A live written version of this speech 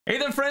Hey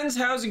there friends,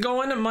 how's it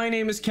going? My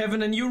name is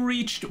Kevin and you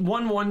reached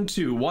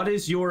 112. What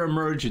is your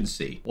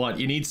emergency? What,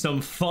 you need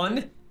some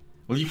fun?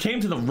 Well, you came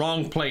to the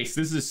wrong place.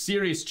 This is a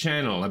serious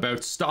channel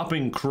about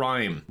stopping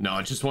crime. No,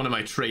 it's just one of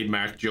my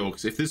trademark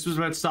jokes. If this was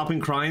about stopping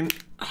crime,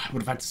 I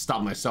would have had to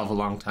stop myself a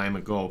long time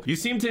ago. You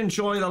seem to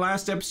enjoy the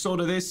last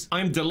episode of this.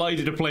 I'm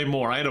delighted to play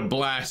more. I had a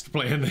blast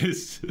playing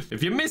this.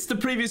 If you missed the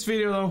previous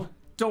video though,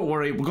 don't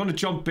worry, we're going to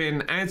jump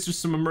in, answer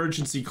some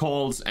emergency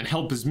calls, and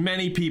help as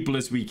many people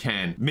as we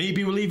can.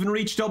 Maybe we'll even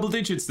reach double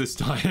digits this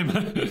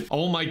time.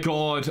 Oh my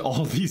god,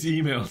 all these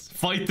emails.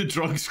 Fight the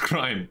drugs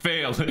crime.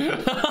 Fail.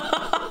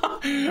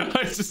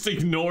 I just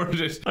ignored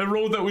it. I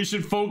wrote that we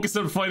should focus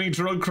on fighting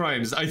drug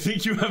crimes. I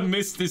think you have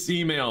missed this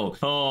email.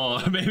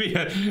 Oh, maybe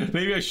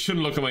I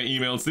shouldn't look at my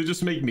emails. They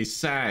just make me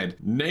sad.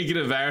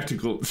 Negative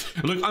article.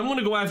 Look, I'm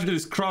gonna go after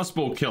this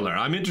crossbow killer.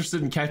 I'm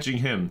interested in catching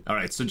him. All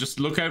right, so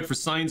just look out for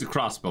signs of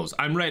crossbows.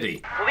 I'm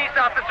ready. Police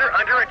officer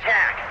under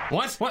attack.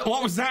 What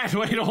was that?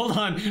 Wait, hold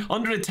on.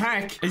 Under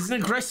attack? He's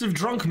an aggressive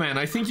drunk man.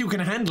 I think you can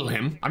handle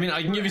him. I mean,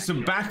 I can give you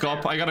some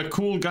backup. I got a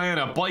cool guy on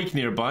a bike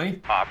nearby.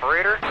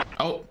 Operator?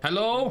 Oh,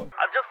 hello?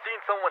 I've just seen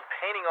someone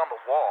painting on the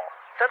wall.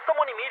 Send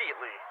someone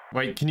immediately.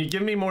 Wait, can you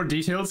give me more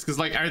details? Because,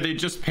 like, are they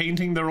just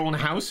painting their own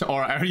house?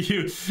 Or are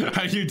you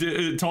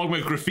talking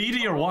about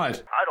graffiti or what?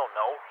 I don't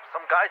know.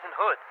 Some guys in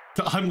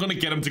hoods. I'm gonna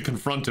get him to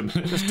confront him.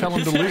 Just tell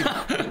him to leave.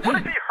 What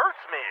if he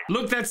hurts me?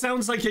 Look, that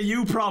sounds like a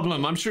you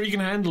problem. I'm sure you can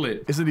handle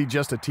it. Isn't he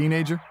just a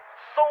teenager?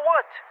 So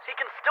what? He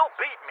can still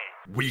beat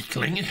me.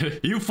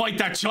 Weakling. You fight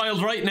that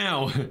child right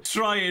now.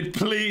 Try it,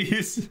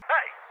 please. Hey,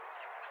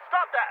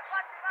 stop that.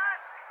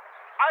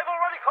 I've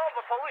already called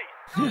the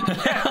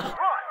police. Yeah,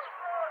 run.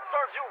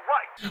 Serves you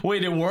right.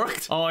 Wait, it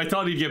worked? Oh, I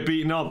thought he'd get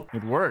beaten up.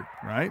 It worked,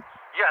 right?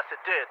 Yes, it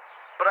did.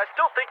 But I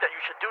still think that you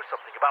should do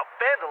something about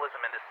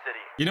vandalism in this city.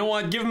 You know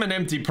what? Give him an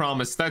empty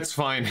promise. That's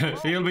fine.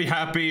 He'll be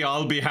happy.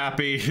 I'll be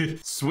happy.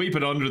 Sweep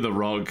it under the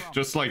rug.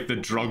 Just like the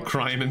drug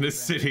crime in this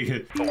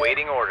city.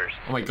 Awaiting orders.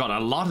 Oh my god, a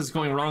lot is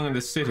going wrong in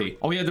this city.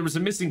 Oh yeah, there was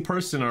a missing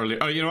person earlier.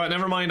 Oh, you know what?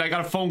 Never mind. I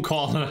got a phone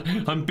call.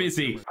 I'm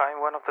busy.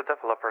 I'm one of the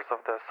developers of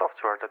the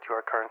software that you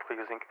are currently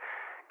using.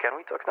 Can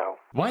we talk now?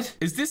 What?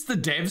 Is this the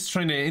devs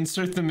trying to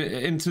insert them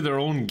into their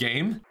own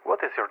game? What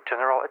is your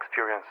general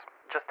experience?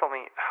 Just tell me,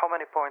 how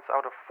many points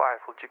out of 5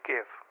 would you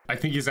give? I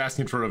think he's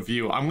asking for a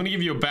review. I'm gonna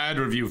give you a bad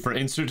review for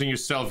inserting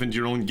yourself into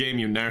your own game,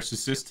 you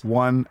narcissist.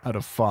 1 out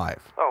of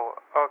 5. Oh,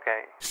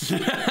 okay.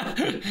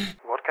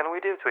 What can we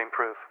do to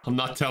improve? I'm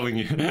not telling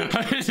you.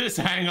 Just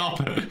hang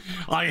up.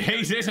 I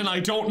hate it and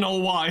I don't know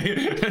why.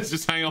 Let's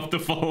just hang up the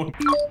phone.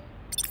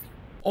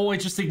 Oh, I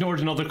just ignored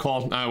another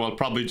call. Ah, well,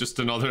 probably just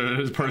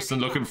another person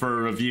looking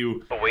for a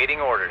review. Awaiting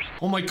orders.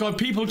 Oh my god,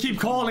 people keep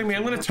calling me.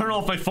 I'm gonna turn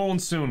off my phone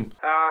soon.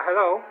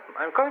 Hello.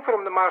 I'm calling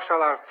from the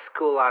martial arts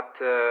school at,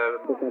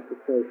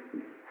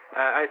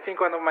 I think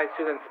one of my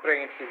students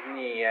sprained his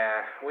knee.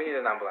 We need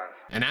an ambulance.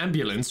 An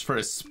ambulance for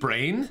a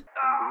sprain?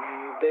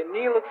 The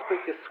knee looks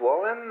pretty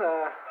swollen,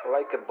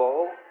 like a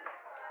ball.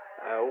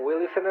 Will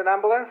you send an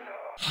ambulance?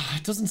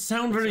 It doesn't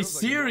sound very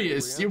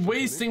serious. You're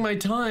wasting my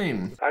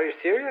time. Are you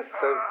serious?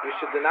 So we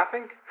should do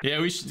nothing?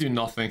 Yeah, we should do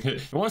nothing.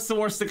 What's the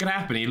worst that could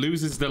happen? He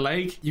loses the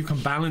leg? You can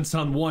balance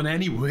on one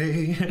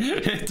anyway.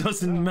 It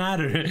doesn't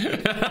matter.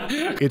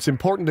 It's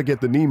important to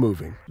get the knee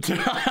moving.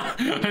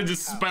 I'm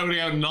just spouting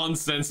out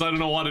nonsense. I don't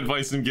know what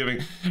advice I'm giving.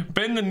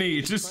 Bend the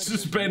knee.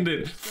 Just bend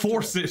it.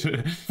 Force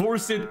it.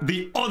 Force it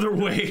the other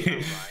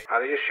way.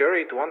 Are you sure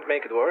it won't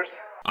make it worse?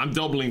 I'm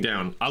doubling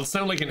down. I'll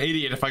sound like an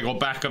idiot if I go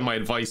back on my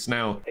advice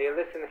now. Hey,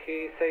 listen,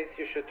 he says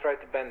you should try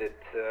to bend it,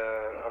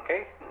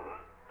 okay?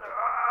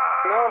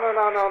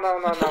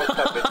 No,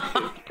 stop it.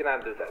 You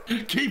cannot do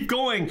that. Keep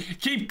going.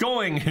 Keep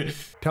going.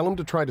 Tell him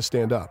to try to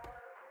stand up.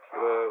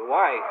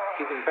 Why?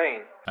 He's in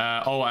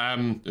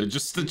pain.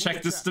 Just to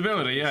check the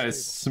stability. Yeah,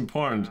 it's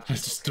important.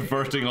 Just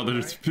diverting other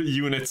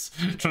units,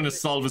 trying to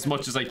solve as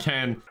much as I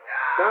can.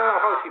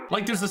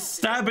 Like there's a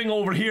stabbing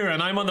over here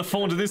and I'm on the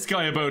phone to this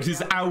guy about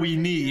his owie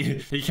knee.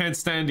 He can't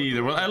stand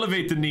either. Well,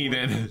 elevate the knee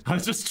then. I'm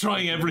just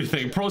trying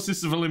everything.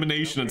 Process of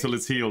elimination until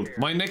it's healed.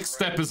 My next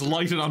step is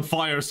light it on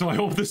fire, so I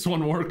hope this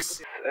one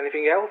works.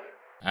 Anything else?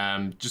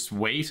 Just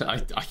wait. I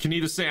can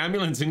either say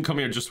ambulance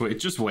incoming or just wait.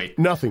 Just wait.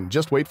 Nothing.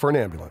 Just wait for an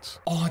ambulance.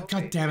 Oh,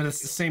 god damn it.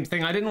 That's the same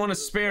thing. I didn't want to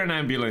spare an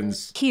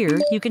ambulance. Here,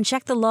 you can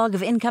check the log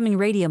of incoming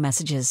radio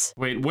messages.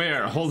 Wait,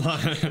 where? Hold on.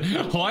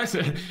 What?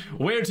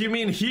 Where do you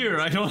mean here?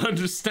 I don't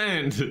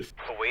understand.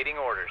 Awaiting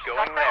orders.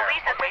 Going there.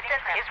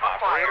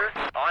 Operator,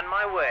 on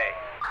my way.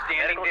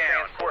 Standing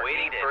down.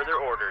 Awaiting further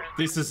orders.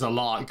 This is a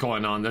lot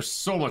going on. There's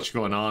so much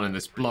going on in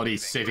this bloody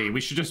city. We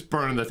should just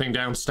burn the thing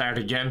down, start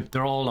again.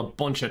 They're all a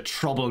bunch of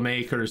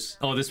troublemakers.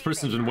 Oh, this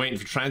person's been waiting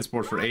for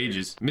transport for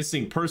ages.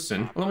 Missing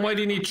person? Well, then why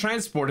do you need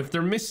transport if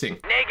they're missing?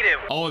 Negative.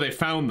 Oh, they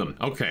found them.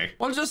 Okay.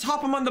 Well, just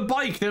hop them on the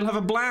bike. They'll have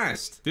a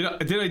blast. Did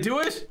I do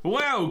it?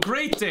 Wow,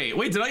 great day.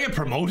 Wait, did I get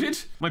promoted?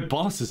 My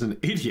boss is an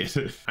idiot.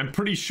 I'm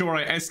pretty sure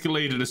I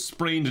escalated a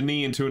sprained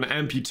knee into an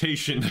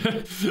amputation.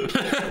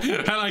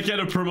 And I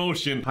get a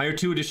promotion. Hire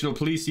 2 additional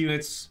police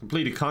units.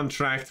 Complete a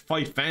contract.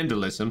 Fight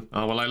vandalism.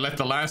 Oh, well, I let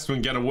the last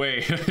one get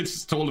away. I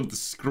just told him to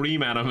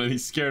scream at him and he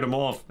scared him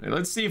off.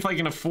 Let's see if I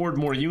can afford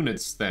more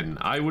units then.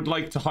 I would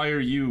like to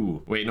hire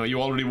you. Wait, no,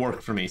 you already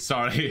work for me.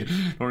 Sorry.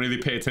 Don't really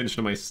pay attention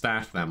to my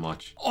staff that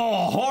much.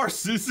 Oh,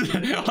 horses.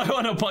 I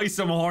want to buy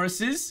some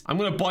horses. I'm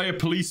going to buy a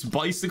police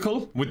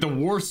bicycle with the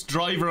worst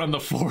driver on the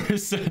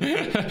force.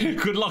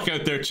 Good luck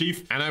out there,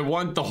 Chief. And I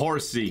want the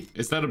Horsey.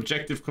 Is that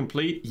objective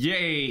complete?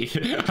 Yay.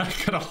 I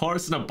got a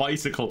horse and a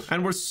bicycle.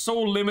 And we're so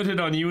limited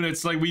on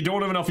units. Like, we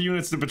don't have enough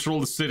units to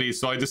patrol the city.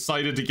 So I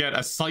decided to get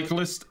a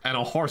cyclist and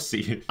a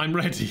Horsey. I'm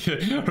ready.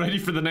 Ready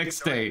for the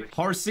next day.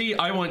 Horsey,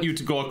 I want you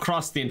to go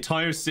across the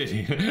entire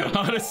city. I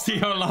want to see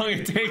how long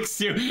it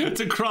takes you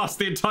to cross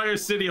the entire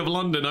city of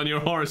London on your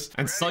horse.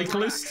 And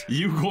cyclist,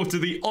 you go to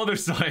the other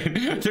side.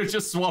 They're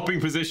just swapping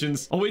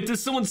positions. Oh wait,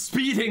 there's someone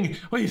speeding.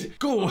 Wait,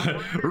 go.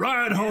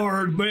 Ride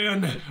hard,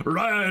 man.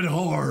 Ride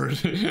hard.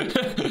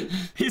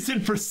 He's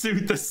in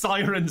pursuit. The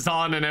siren's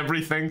on and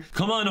everything.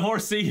 Come on,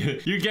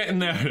 Horsey. You're getting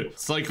there.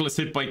 Cyclist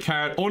hit by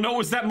car. Oh no,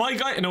 is that my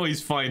guy? No,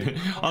 he's fine.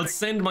 I'll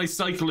send my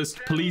cyclist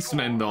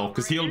policeman though,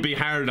 because he'll be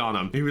hard on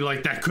him. He'll be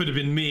like, that could have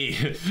been me.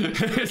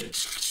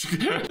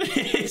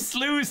 He's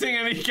losing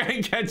and he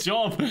can't catch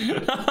up.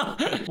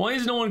 Why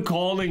is no one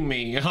calling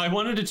me? I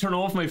wanted to turn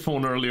off my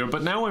phone earlier,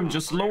 but now I'm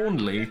just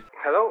lonely.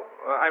 Hello?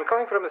 I'm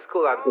calling from a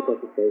school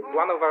advocacy case.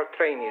 One of our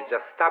trainees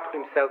just stabbed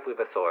himself with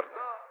a sword.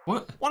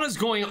 What is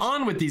going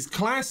on with these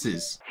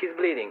classes? He's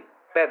bleeding.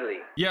 Badly.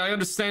 Yeah, I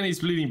understand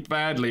he's bleeding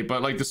badly,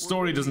 but like the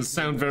story doesn't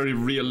sound very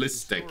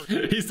realistic.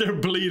 He's there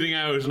bleeding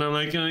out, and I'm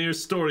like, oh, your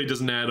story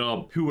doesn't add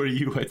up. Who are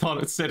you? I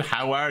thought it said,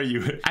 how are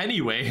you?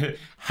 Anyway,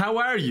 how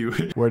are you?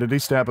 Where did he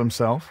stab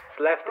himself?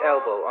 Left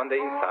elbow on the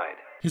inside.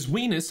 His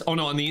weenus? Oh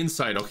no, on the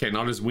inside. Okay,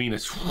 not his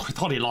weenus. I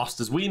thought he lost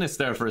his weenus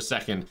there for a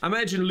second.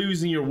 Imagine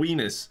losing your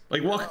weenus.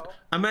 Like what?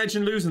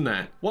 Imagine losing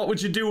that. What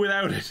would you do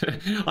without it?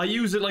 I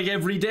use it like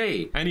every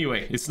day.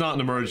 Anyway, it's not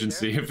an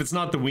emergency. If it's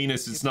not the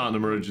weenus, it's not an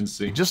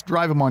emergency. Just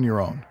drive him on your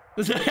own.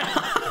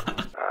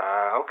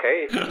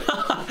 Okay.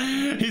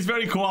 He's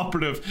very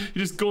cooperative. He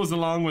just goes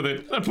along with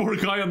it. That poor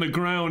guy on the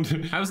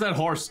ground. How's that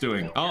horse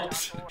doing? Oh,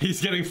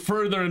 he's getting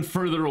further and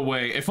further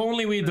away. If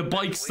only we had the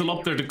bike still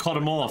up there to cut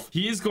him off.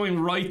 He is going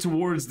right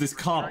towards this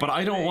cop, but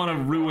I don't want to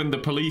ruin the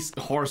police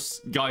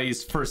horse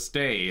guy's first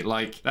day.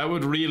 Like, that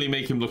would really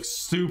make him look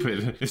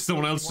stupid if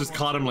someone else just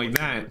caught him like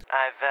that. I've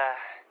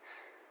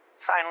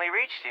finally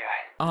reached you.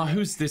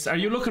 Who's this? Are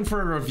you looking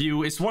for a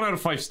review? It's 1 out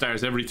of 5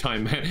 stars every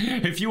time.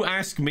 If you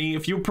ask me,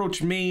 if you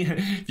approach me,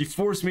 if you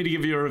force me to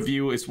give you a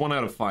review, it's 1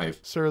 out of 5.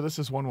 Sir, this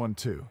is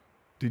 112.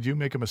 Did you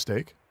make a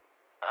mistake?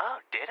 Oh,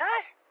 did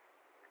I?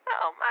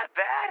 Oh, my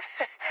bad.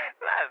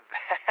 My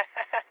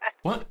bad.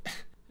 What?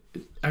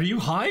 Are you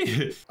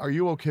high? Are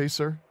you okay,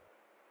 sir?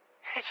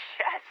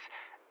 Yes,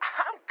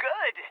 I'm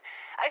good.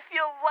 I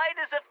feel light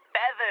as a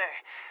feather.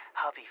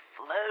 I'll be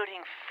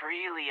floating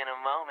freely in a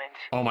moment.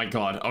 Oh my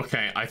god.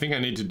 Okay, I think I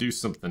need to do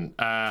something.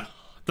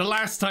 The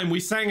last time we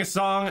sang a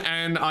song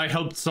and I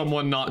helped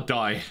someone not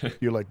die.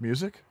 You like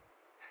music?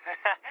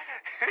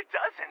 Who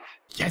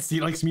doesn't? Yes,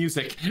 he likes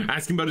music.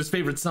 Ask him about his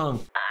favorite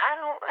song. I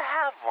don't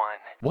have one.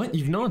 What?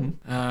 You've none?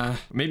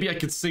 Maybe I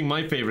could sing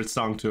my favorite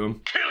song to him.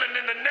 Killing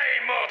in the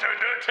name of...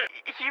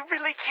 You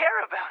really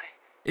care about it?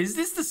 Is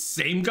this the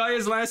same guy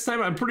as last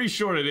time? I'm pretty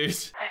sure it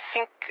is. I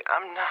think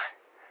I'm not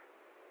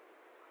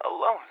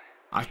alone.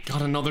 I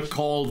got another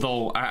call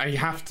though. I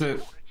have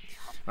to...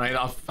 Right,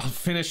 I'll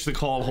finish the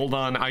call. Hold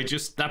on.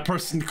 That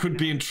person could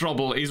be in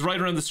trouble. He's right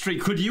around the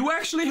street. Could you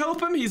actually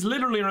help him? He's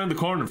literally around the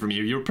corner from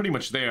you. You're pretty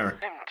much there.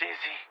 I'm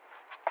dizzy.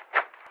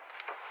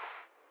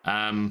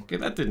 Okay,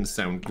 that didn't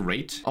sound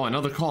great. Oh,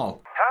 another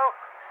call. Help!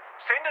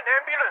 Send an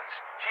ambulance!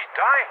 She's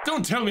dying!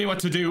 Don't tell me what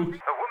to do. A woman!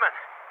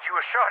 She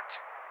was shot!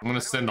 I'm gonna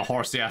send the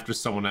Horsey after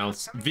someone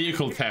else.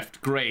 Vehicle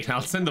theft, great.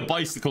 I'll send the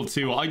bicycle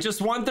too. I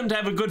just want them to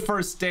have a good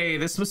first day.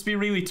 This must be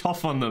really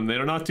tough on them.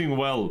 They're not doing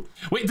well.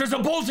 Wait, there's a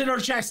bolt in her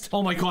chest!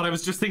 Oh my god, I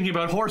was just thinking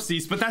about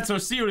Horsies, but that's our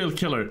serial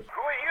killer. Who are you?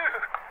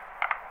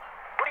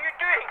 What are you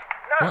doing?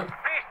 No, What?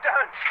 please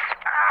don't!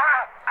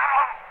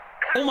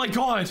 Oh my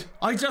god,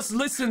 I just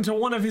listened to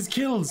one of his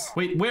kills.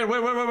 Wait, where?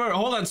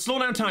 Hold on, slow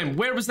down time.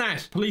 Where was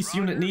that? Police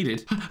unit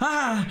needed.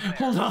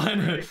 Hold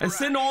on.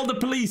 Send all the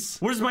police.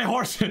 Where's my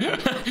horse?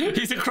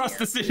 He's across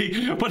the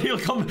city, but he'll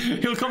come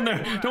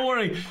there. Don't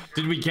worry.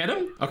 Did we get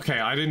him? Okay,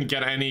 I didn't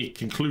get any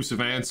conclusive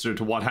answer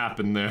to what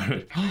happened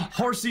there.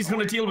 Horsey's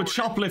gonna deal with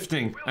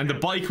shoplifting, and the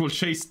bike will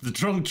chase the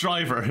drunk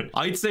driver.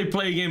 I'd say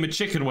play a game of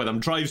chicken with him.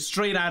 Drive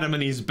straight at him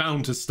and he's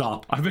bound to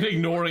stop. I've been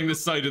ignoring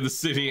this side of the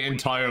city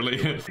entirely.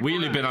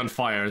 Wheelie been on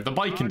fire. The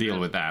bike can deal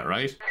with that,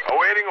 right?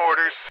 Away awaiting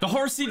orders. The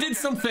Horsey did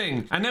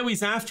something, and now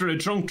he's after a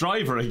drunk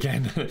driver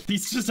again.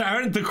 These just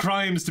aren't the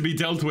crimes to be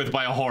dealt with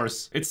by a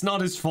horse. It's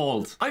not his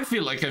fault. I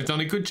feel like I've done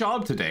a good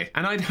job today,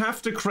 and I'd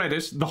have to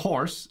credit the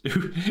horse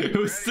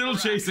who's still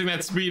chasing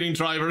that speeding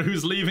driver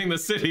who's leaving the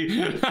city.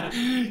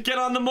 Get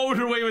on the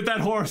motorway with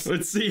that horse.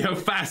 Let's see how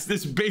fast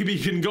this baby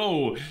can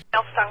go.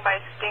 Stung by a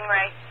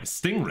stingray. A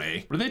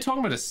stingray? Were they talking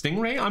about a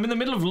stingray? I'm in the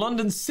middle of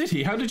London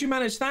City. How did you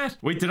manage that?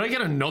 Wait, did I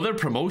get another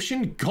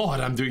promotion? God,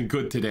 I'm doing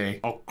good today.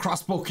 Oh,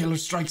 crossbow killer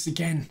strikes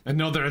again.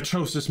 Another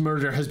atrocious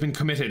murder has been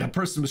committed. A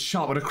person was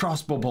shot with a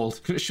crossbow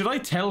bolt. Should I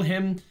tell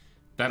him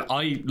that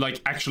I,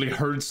 like, actually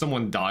heard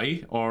someone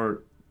die?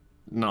 Or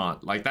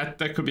not? Like, that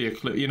could be a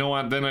clue. You know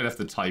what? Then I'd have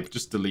to type.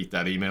 Just delete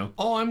that email.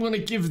 Oh, I'm gonna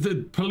give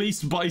the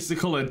police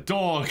bicycle a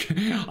dog.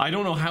 I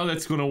don't know how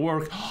that's gonna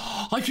work.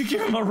 I could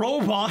give him a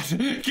robot.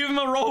 Give him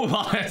a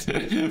robot.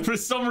 For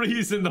some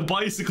reason, the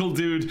bicycle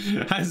dude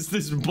has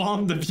this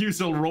bomb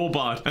defusal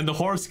robot, and the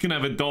horse can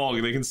have a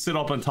dog. They can sit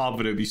up on top of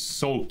it. It'd be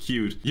so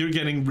cute. You're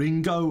getting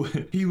Ringo.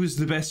 He was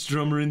the best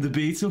drummer in the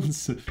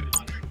Beatles.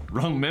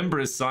 Wrong member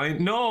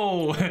assigned.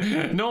 No,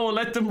 no,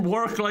 let them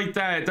work like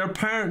that. They're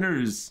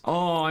partners.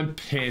 Oh, I'm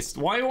pissed.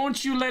 Why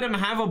won't you let him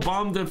have a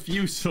bomb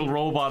defusal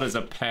robot as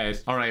a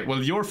pet? All right,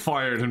 well, you're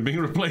fired and being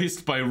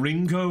replaced by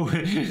Ringo.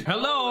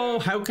 Hello,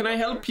 how can I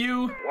help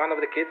you? One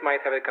of the kids might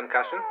have a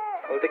concussion.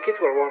 Well, the kids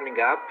were warming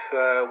up.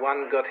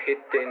 One got hit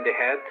in the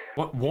head.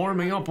 What,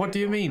 warming up? What do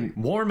you mean?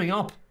 Warming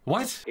up?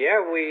 What?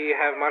 Yeah, we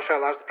have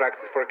martial arts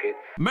practice for kids.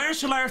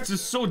 Martial arts is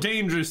so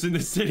dangerous in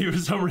this city for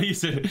some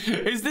reason.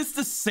 Is this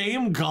the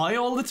same guy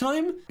all the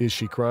time? Is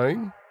she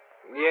crying?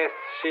 Yes,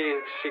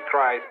 she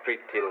cries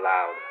pretty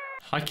loud.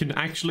 I can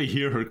actually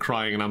hear her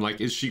crying and I'm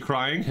like, is she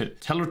crying?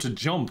 Tell her to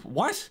jump.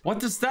 What? What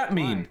does that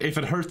mean? If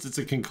it hurts, it's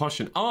a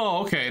concussion.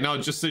 Oh, okay. No,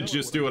 just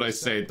do what I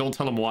say. Don't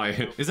tell him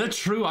why. Is that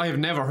true? I have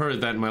never heard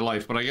that in my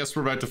life, but I guess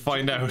we're about to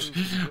find out.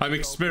 I'm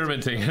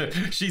experimenting.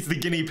 She's the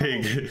guinea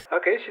pig.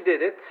 Okay, she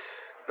did it.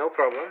 No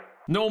problem.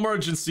 No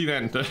emergency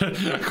then,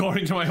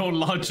 according to my own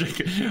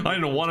logic. I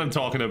don't know what I'm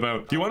talking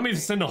about. Do you want me to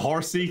send a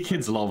horsey?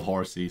 Kids love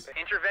horsies.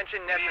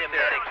 Intervention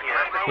necessary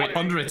here. Wait,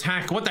 under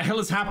attack? What the hell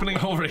is happening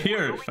over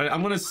here?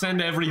 I'm gonna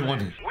send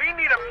everyone. We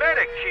need a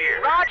medic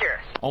here. Roger.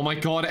 Oh my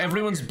god,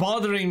 everyone's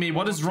bothering me.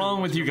 What is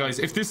wrong with you guys?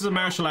 If this is a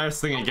martial arts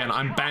thing again,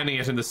 I'm banning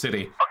it in the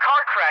city. A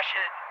car crash.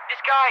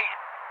 This guy...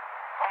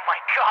 Oh my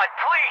god,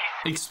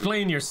 please!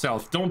 Explain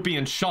yourself. Don't be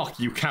in shock,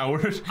 you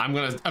coward. I'm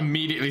gonna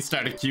immediately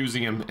start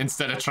accusing him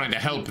instead of trying to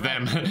help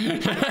them.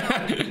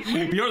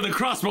 You're the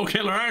crossbow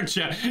killer, aren't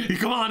you?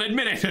 Come on,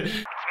 admit it.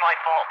 It's my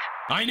fault.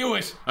 I knew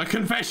it. A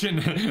confession.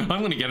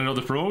 I'm gonna get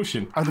another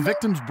promotion. Are the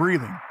victims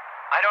breathing?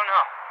 I don't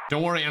know.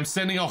 Don't worry, I'm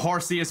sending a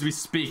horsey as we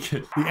speak.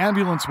 The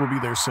ambulance will be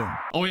there soon.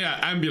 Oh yeah,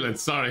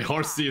 ambulance. Sorry,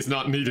 horsey is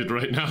not needed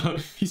right now.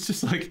 He's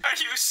just like, are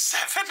you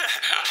 7?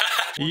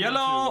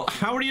 Yellow,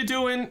 how are you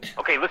doing?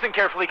 Okay, listen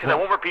carefully because I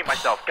won't repeat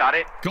myself. Got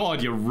it?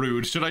 God, you're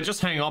rude. Should I just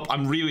hang up?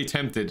 I'm really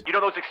tempted. You know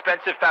those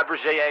expensive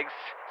Fabergé eggs?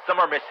 Some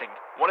are missing.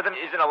 One of them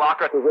is in a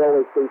locker at the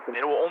railway station.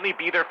 It will only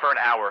be there for an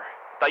hour.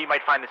 Thought you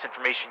might find this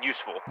information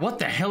useful. What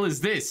the hell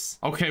is this?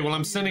 Okay, well,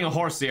 I'm sending a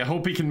horsey. I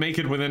hope he can make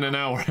it within an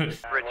hour.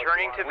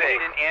 Returning to base.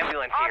 An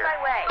ambulance here. On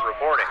my way.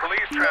 Reporting.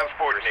 Police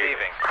transport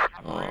receiving.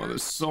 Oh,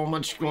 there's so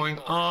much going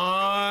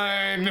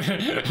on.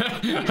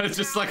 It's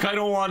just like, I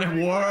don't want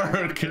to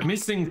work.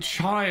 Missing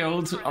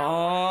child.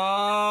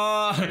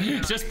 Oh,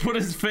 just put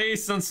his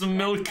face on some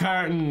milk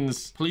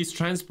cartons. Police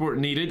transport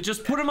needed.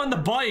 Just put him on the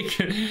bike.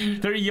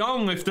 They're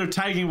young if they're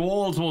tagging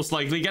walls, most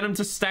likely. Get him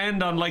to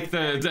stand on like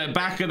the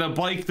back of the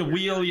bike, the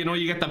wheel. You know,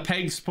 you get the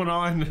pegs put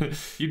on.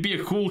 You'd be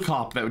a cool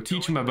cop that would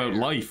teach them about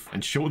life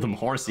and show them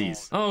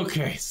horses.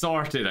 Okay,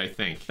 sorted, I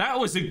think. That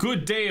was a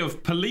good day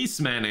of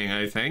policemanning,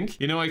 I think.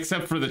 You know,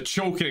 except for the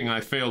choking I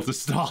failed to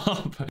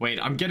stop. Wait,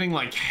 I'm getting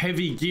like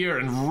heavy gear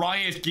and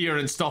riot gear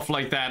and stuff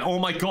like that. Oh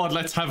my god,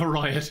 let's have a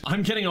riot.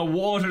 I'm getting a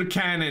water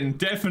cannon,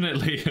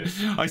 definitely.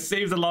 I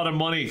saved a lot of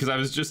money because I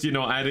was just, you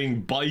know, adding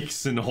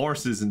bikes and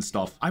horses and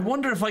stuff. I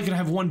wonder if I could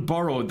have one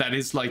borough that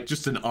is like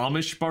just an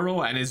Amish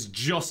borough and is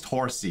just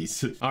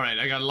horses. All right,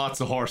 I got lots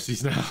of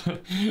horses now.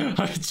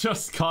 I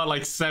just caught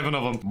like 7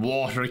 of them.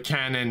 Water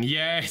cannon,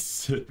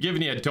 yes. I'm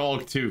giving you a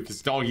dog too,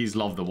 because doggies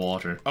love the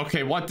water.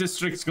 Okay, what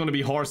district's going to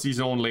be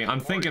horses only? I'm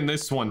thinking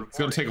this one. It's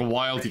going to take a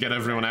while to get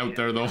everyone out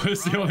there though.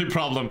 It's the only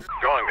problem.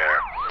 Going there.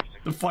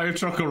 The fire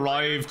truck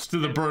arrived to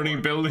the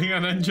burning building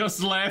and then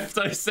just left.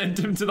 I sent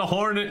him to the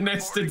hornet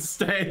nest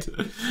instead.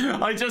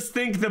 I just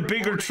think the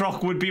bigger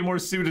truck would be more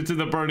suited to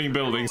the burning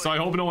building, so I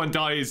hope no one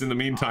dies in the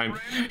meantime.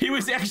 He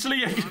was actually...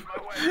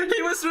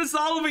 he was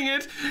resolving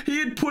it. He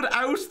had put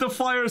out the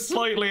fire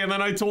slightly and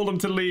then I told him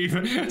to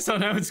leave. So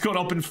now it's gone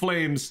up in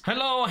flames.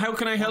 Hello, how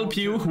can I help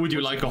you? Would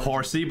you like a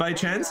horsey by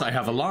chance? I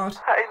have a lot.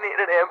 I need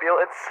an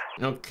ambulance.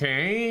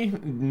 Okay,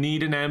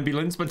 need an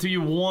ambulance, but do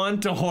you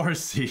want a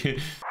horsey?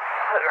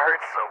 It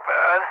hurts so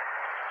bad.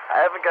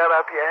 I haven't got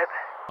up yet.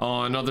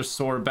 Oh, another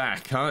sore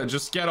back, huh?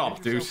 Just get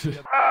up, dude. See,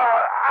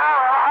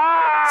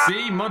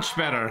 much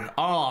better.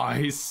 Oh,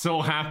 he's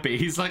so happy.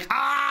 He's like,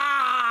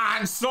 ah!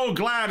 I'm so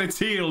glad it's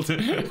healed.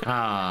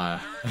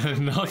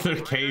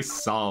 Another case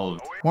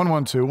solved.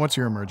 112, what's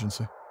your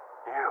emergency?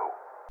 You.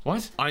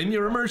 What? I'm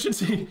your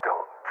emergency? Don't try to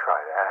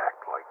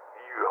act like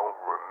you don't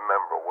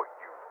remember what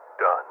you've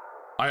done.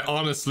 I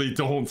honestly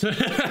don't.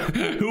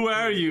 Who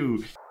are you?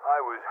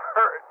 I was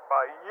hurt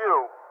by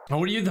you.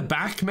 Oh, are you the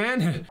back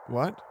man?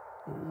 What?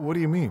 What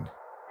do you mean? You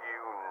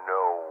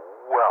know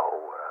well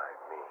what I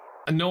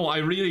mean. No, I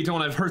really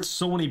don't. I've hurt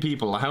so many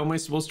people. How am I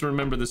supposed to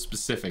remember the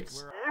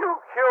specifics? You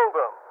killed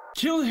him.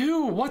 Kill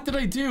who? What did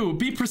I do?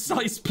 Be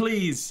precise,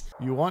 please.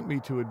 You want me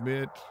to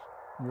admit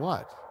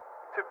what?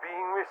 To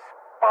being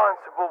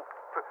responsible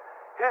for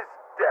his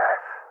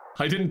death.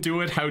 I didn't do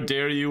it. How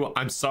dare you?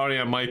 I'm sorry,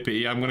 I might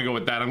be. I'm gonna go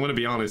with that. I'm gonna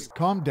be honest.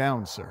 Calm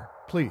down, sir.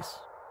 Please,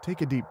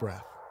 take a deep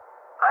breath.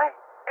 I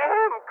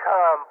am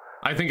calm.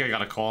 I think I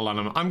got a call on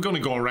him. I'm gonna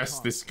go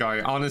arrest this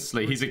guy.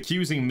 Honestly, he's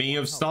accusing me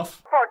of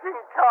stuff. Fucking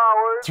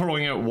coward.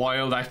 Throwing out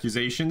wild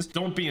accusations.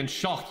 Don't be in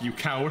shock, you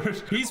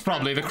coward. He's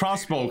probably the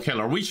crossbow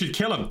killer. We should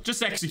kill him.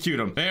 Just execute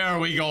him. There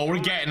we go. We're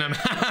getting him.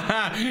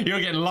 You're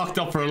getting locked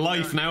up for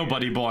life now,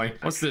 buddy boy.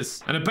 What's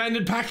this? An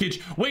abandoned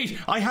package. Wait,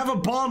 I have a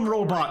bomb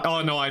robot.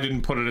 Oh, no, I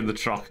didn't put it in the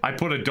truck. I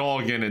put a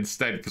dog in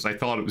instead because I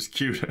thought it was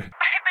cuter. I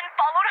have been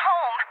followed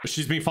home.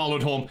 She's being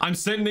followed home. I'm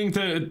sending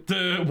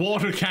the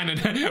water cannon.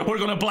 We're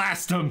gonna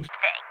blast him.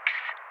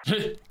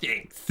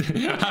 Thanks.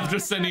 After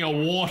sending a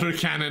water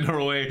cannon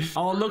her way.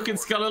 Oh, look,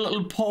 it's got a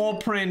little paw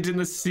print in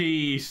the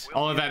seat.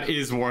 Oh, that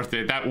is worth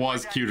it. That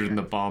was cuter than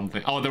the bomb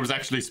thing. Oh, there was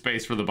actually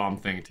space for the bomb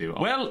thing too.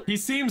 Well, he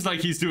seems like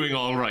he's doing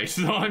all right,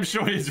 so I'm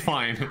sure he's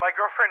fine. My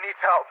girlfriend needs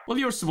help. Well,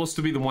 you're supposed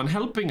to be the one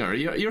helping her.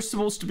 You're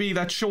supposed to be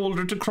that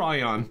shoulder to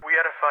cry on. We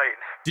had a fight.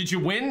 Did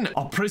you win?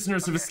 Oh,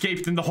 prisoners have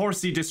escaped in the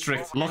Horsey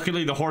district.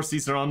 Luckily, the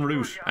Horseys are en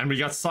route, and we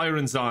got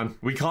sirens on.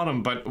 We caught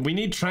them, but we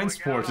need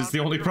transport is the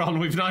only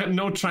problem. We've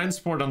no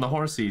transport on the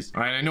Horseys.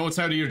 All right, I know it's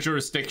out of your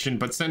jurisdiction,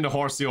 but send a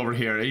Horsey over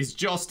here. He's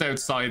just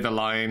outside the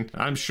line.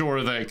 I'm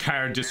sure the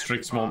car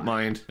districts won't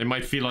mind. They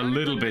might feel a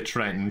little bit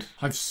threatened.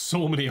 I've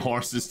so many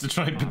horses to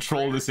try and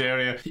patrol this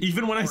area.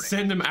 Even when I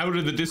send him out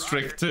of the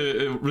district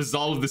to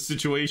resolve the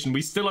situation,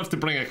 we still have to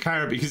bring a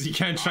car because he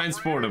can't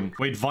transport him.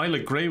 Wait,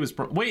 Violet Grey was...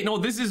 Wait, no,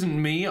 this isn't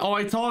me. Oh,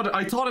 I thought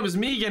it was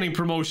me getting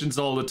promotions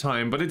all the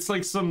time, but it's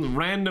like some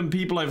random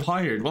people I've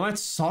hired. Well, that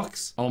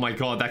sucks. Oh my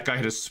god, that guy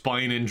had a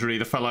spine injury.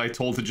 The fella I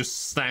told to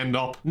just stand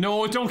up.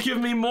 No, don't give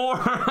me more.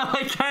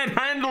 I can't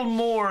handle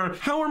more.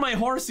 How are my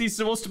horsies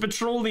supposed to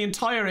patrol the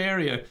entire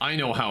area? I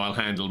know how I'll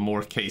handle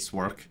more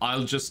casework.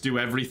 I'll just do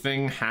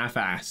everything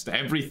half-assed.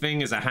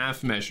 Everything is a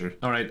half measure.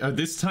 All right,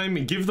 this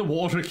time give the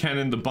water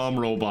cannon the bomb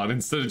robot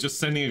instead of just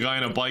sending a guy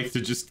on a bike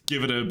to just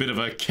give it a bit of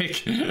a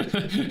kick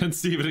and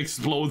see if it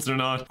explodes or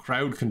not.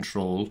 Crowd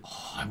control.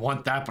 Oh, I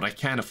want that, but I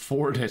can't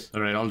afford it.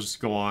 All right, I'll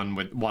just go on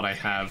with what I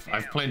have.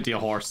 I've plenty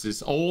of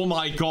horses. Oh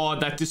my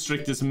god, that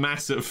district is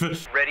massive.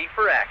 Ready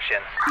for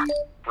action.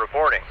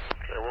 Reporting.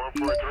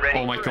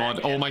 Oh my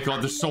god, oh my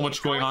god, there's so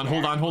much going on.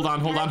 Hold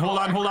on.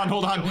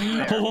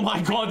 Oh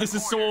my god, this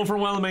is so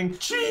overwhelming.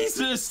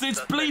 Jesus,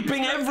 it's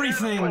bleeping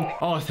everything.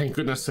 Oh, thank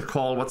goodness, a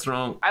call. What's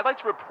wrong? I'd like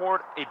to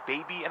report a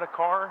baby in a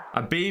car.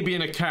 A baby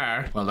in a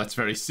car? Well, that's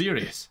very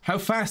serious. How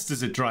fast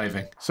is it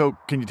driving? So,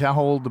 can you tell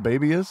how old the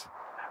baby is?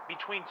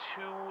 Between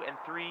 2 and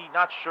 3,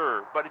 not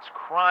sure, but it's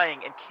crying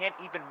and can't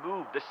even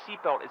move. The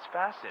seatbelt is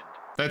fastened.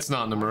 That's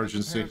not an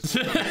emergency.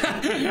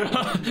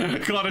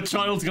 God, a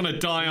child's gonna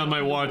die on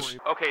my watch.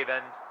 Okay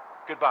then,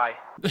 goodbye.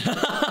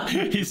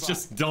 He's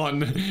just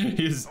done.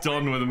 He's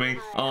done with me.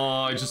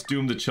 Oh, I just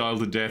doomed the child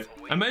to death.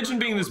 Imagine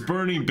being in this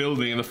burning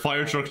building and the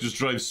fire truck just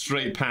drives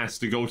straight past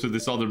to go to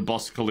this other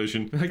bus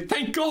collision. Like,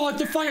 thank God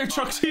the fire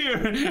truck's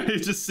here. You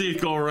just see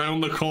it go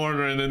around the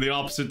corner and in the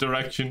opposite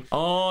direction.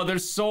 Oh,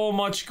 there's so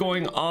much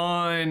going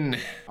on.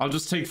 I'll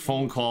just take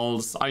phone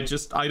calls. I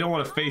don't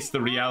want to face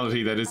the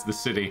reality that is the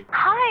city.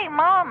 Hi,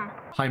 Mom.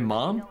 Hi,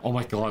 Mom? Oh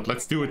my God,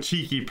 let's do a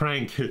cheeky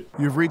prank.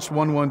 You've reached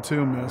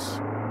 112, miss.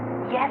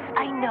 Yes,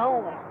 I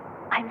know.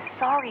 I'm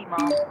sorry,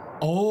 Mom.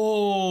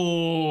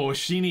 Oh,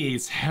 she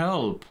needs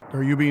help.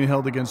 Are you being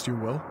held against your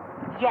will?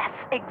 Yes,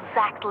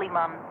 exactly,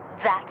 Mom.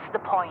 That's the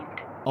point.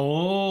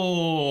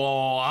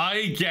 Oh,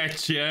 I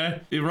get you.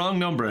 The wrong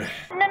number.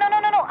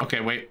 No.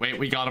 Okay, wait,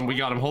 we got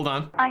him, hold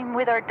on. I'm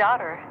with our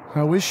daughter.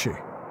 How is she?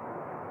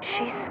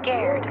 She's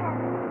scared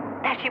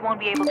that she won't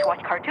be able to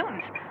watch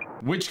cartoons.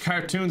 Which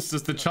cartoons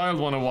does the child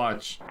want to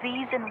watch?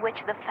 These in which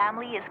the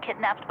family is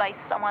kidnapped by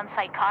someone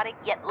psychotic,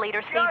 yet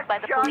later saved by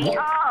the police.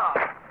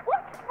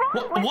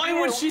 Why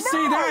would she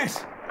say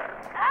that?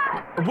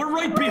 We're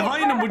right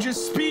behind him. Would you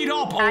speed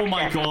up? Oh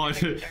my god.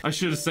 I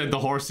should have said the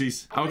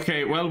horsies.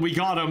 Okay, well, we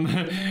got him.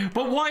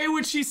 But why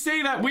would she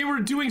say that? We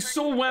were doing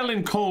so well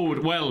in code.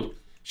 Well,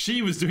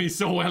 she was doing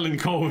so well in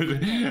code.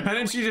 And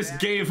then she just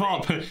gave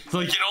up. It's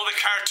like, you know the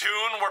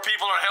cartoon where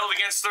people are held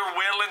against their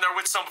will and they're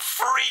with some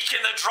freak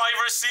in the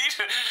driver's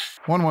seat?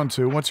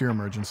 112, what's your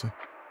emergency?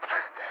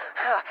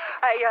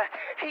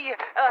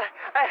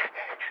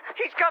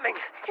 He's coming.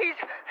 He's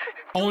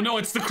Oh no,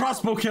 it's the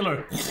crossbow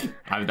killer.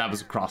 That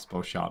was a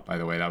crossbow shot, by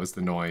the way. That was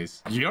the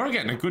noise. You're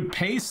getting a good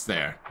pace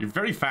there. You're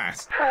very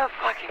fast.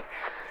 Fucking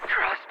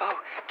crossbow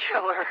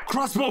killer.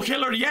 Crossbow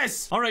killer,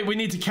 yes! All right, we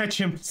need to catch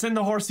him. Send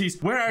the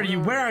horsies. Where are you?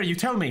 Where are you?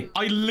 Tell me.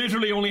 I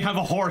literally only have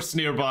a horse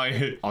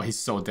nearby. Oh, he's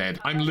so dead.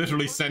 I'm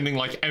literally sending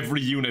like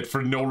every unit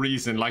for no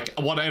reason. Like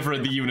whatever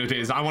the unit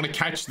is. I want to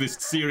catch this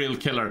serial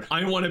killer.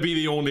 I want to be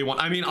the only one.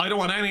 I mean, I don't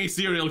want any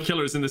serial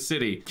killers in the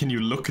city. Can you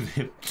look at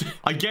him?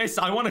 I guess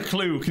I want a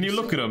clue. Can you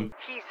look at him?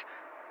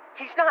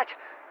 He's not.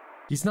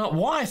 He's not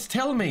what?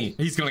 Tell me.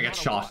 He's gonna get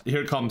shot.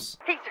 Here it comes.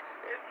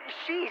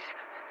 She's...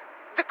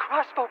 The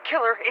crossbow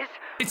killer is...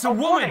 It's a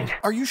woman!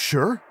 Are you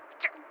sure?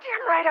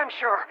 Damn right I'm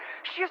sure.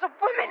 She is a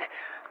woman.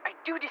 I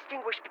do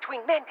distinguish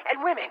between men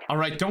and women. All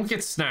right, don't get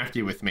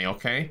snarky with me,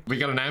 okay? We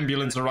got an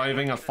ambulance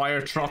arriving, a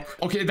fire truck.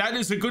 Okay, that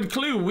is a good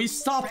clue. We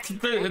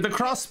stopped the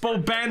crossbow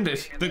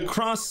bandit. The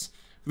crossbow...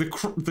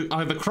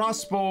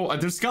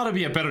 there's got to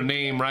be a better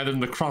name rather than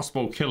the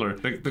crossbow killer.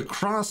 The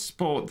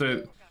crossbow...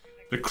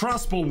 The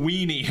crossbow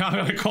weenie, I'm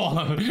gonna call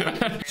him.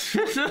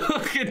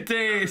 Look at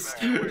this.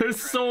 There's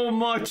so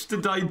much to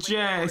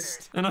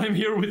digest. And I'm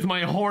here with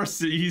my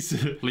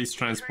horsies. Police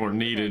transport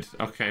needed.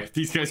 Okay,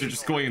 these guys are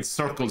just going in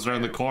circles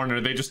around the corner.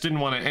 They just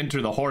didn't want to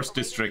enter the horse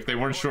district. They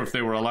weren't sure if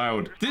they were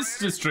allowed. This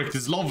district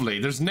is lovely.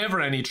 There's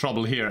never any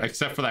trouble here,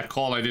 except for that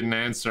call I didn't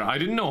answer. I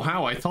didn't know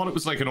how. I thought it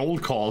was like an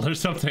old call or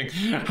something.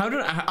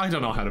 I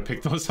don't know how to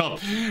pick those up.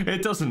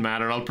 It doesn't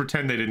matter. I'll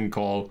pretend they didn't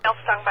call. Stung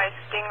by a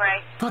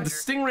stingray. God, the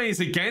stingrays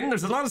again?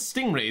 There's a lot of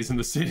stingrays in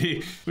the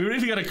city. We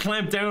really gotta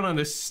clamp down on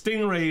this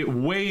stingray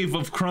wave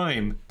of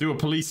crime. Do a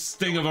police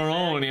sting of our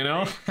own, you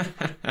know?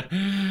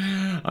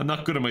 I'm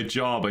not good at my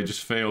job. I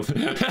just failed.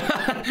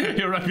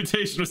 Your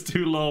reputation was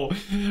too low.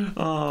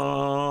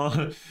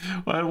 Oh,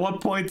 at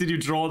what point did you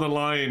draw the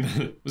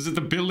line? Was it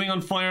the building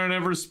on fire I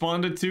never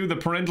responded to? The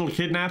parental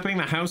kidnapping?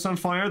 The house on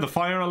fire? The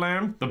fire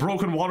alarm? The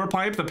broken water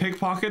pipe? The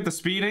pickpocket? The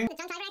speeding? The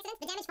drunk driver accident?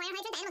 The damaged fire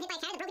hydrant? The animal hit by a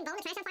car? The broken bone?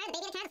 The trash on fire? The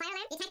baby in a car? The fire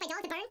alarm? The attack by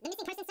dogs? The burn? The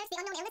missing person search? The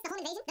unknown illness? The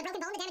home invasion? The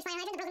broken bone? The damaged fire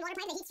hydrant? The broken water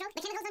pipe? The heat stroke?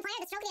 The chemicals on fire?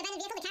 The stroke? The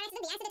abandoned vehicle? The car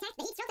accident? The acid attack? The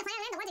heat stroke? The fire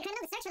alarm? The wanted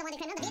criminal? The search for the wanted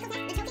criminal? The vehicle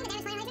theft? The choking? The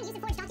damaged fire hydrant? Use of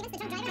forged documents? The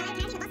drunk driver? The live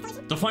tracking? The bus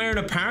collision? The fire in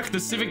a park? The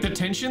civic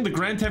detention? The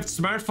grand theft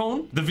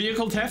smartphone? The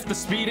vehicle theft? The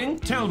speeding?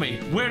 Tell me,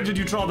 where did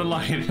you draw the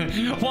line?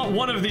 What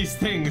one of these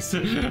things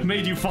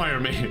made you fire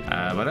me?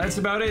 But that's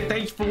about it.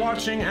 Thanks for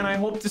watching, and I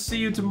hope to see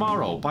you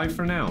tomorrow. Bye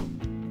for now.